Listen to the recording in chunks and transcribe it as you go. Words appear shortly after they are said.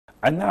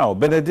And now,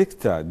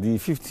 Benedicta, the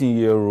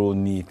 15-year-old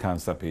knee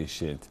cancer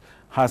patient,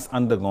 has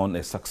undergone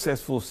a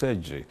successful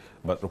surgery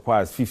but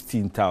requires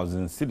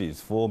 15,000 cedis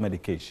for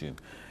medication.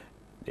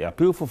 The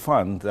appeal for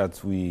funds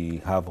that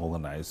we have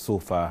organized so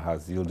far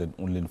has yielded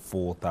only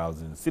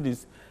 4,000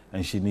 cedis,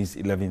 and she needs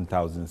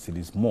 11,000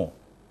 cedis more.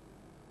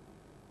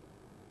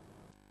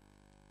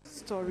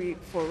 Story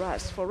for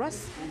us. For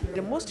us,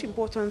 the most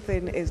important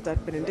thing is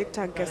that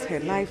Benedicta gets her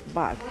life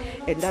back,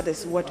 and that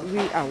is what we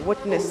are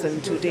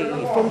witnessing today.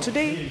 From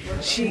today,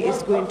 she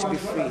is going to be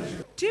free.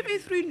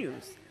 TV3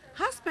 News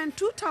has spent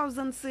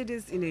 2,000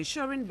 cedis in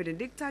ensuring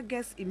Benedicta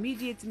gets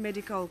immediate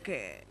medical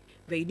care.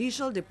 The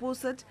initial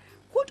deposit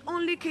could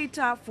only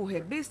cater for her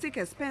basic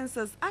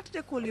expenses at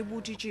the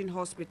Kolebu Teaching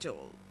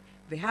Hospital.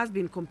 There has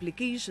been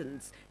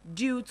complications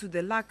due to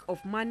the lack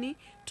of money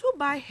to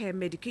buy her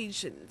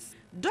medications.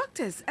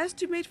 Doctors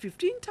estimate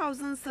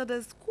 15,000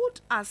 cedis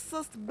could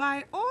assist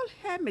buy all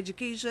her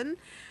medication,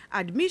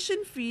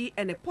 admission fee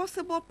and a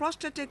possible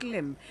prosthetic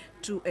limb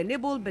to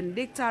enable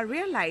Benedicta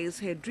realize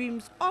her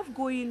dreams of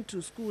going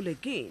to school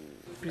again.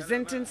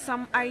 Presenting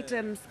some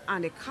items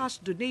and a cash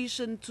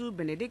donation to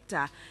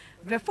Benedicta,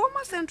 the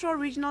former Central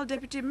Regional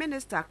Deputy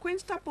Minister,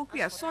 Quinsta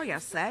Pokuya-Sawyer,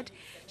 said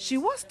she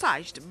was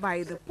touched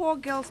by the poor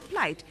girl's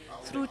plight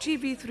through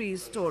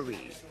TV3's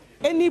story.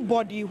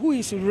 Anybody who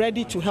is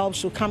ready to help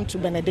should come to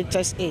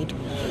Benedicta's aid.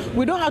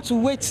 We don't have to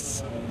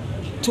wait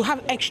to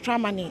have extra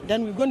money,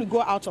 then we're going to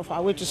go out of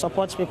our way to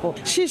support people.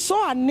 She's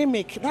so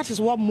anemic, that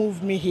is what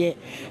moved me here.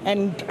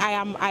 And I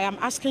am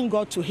asking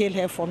God to heal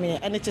her for me.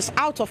 And it is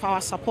out of our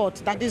support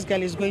that this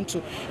girl is going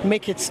to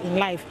make it in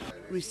life.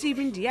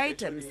 Receiving the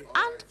items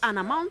and an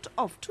amount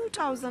of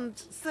 2,000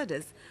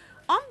 cedis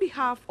on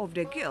behalf of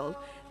the girl,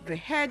 the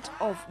head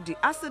of the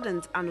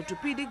Accident and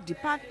Orthopedic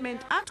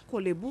Department at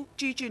Kolebu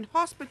Teaching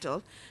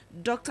Hospital,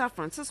 Dr.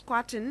 Francis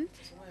Quatin,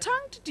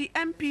 thanked the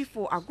MP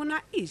for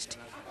Aguna East,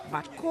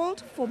 but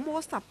called for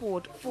more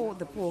support for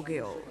the poor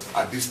girl.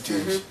 At this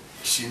stage,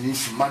 she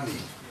needs money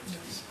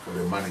for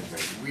the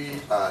management. We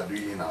are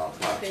doing our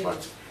part,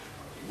 but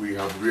we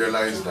have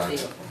realized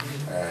that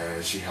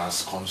she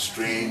has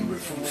constrained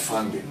with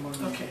funding,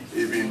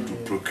 even to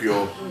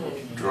procure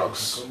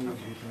drugs,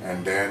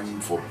 and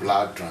then for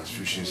blood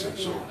transfusions and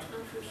so on.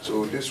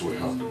 So this will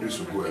help. This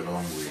will go a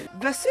long way.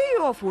 The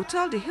CEO of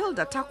Hotel The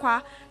Hilda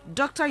Takwa,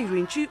 Dr.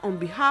 Yurinchi, on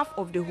behalf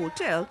of the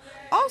hotel,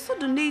 also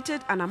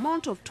donated an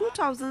amount of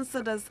 2,000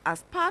 cedis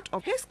as part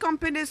of his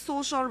company's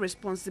social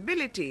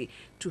responsibility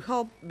to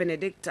help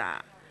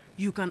Benedicta.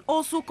 You can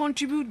also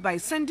contribute by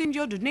sending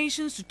your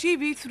donations to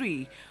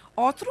TV3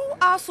 or through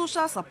our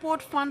social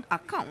support fund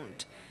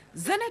account,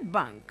 Zenith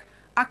Bank,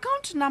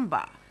 account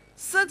number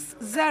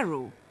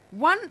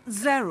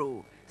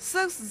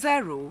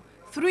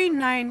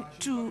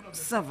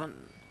 6010603927.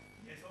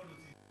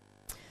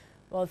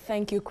 Well,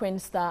 thank you,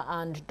 Quinsta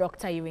and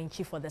Dr.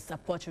 Iwinchi, for the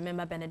support.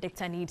 Remember,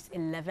 Benedicta needs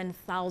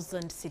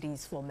 11,000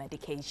 cedis for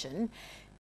medication.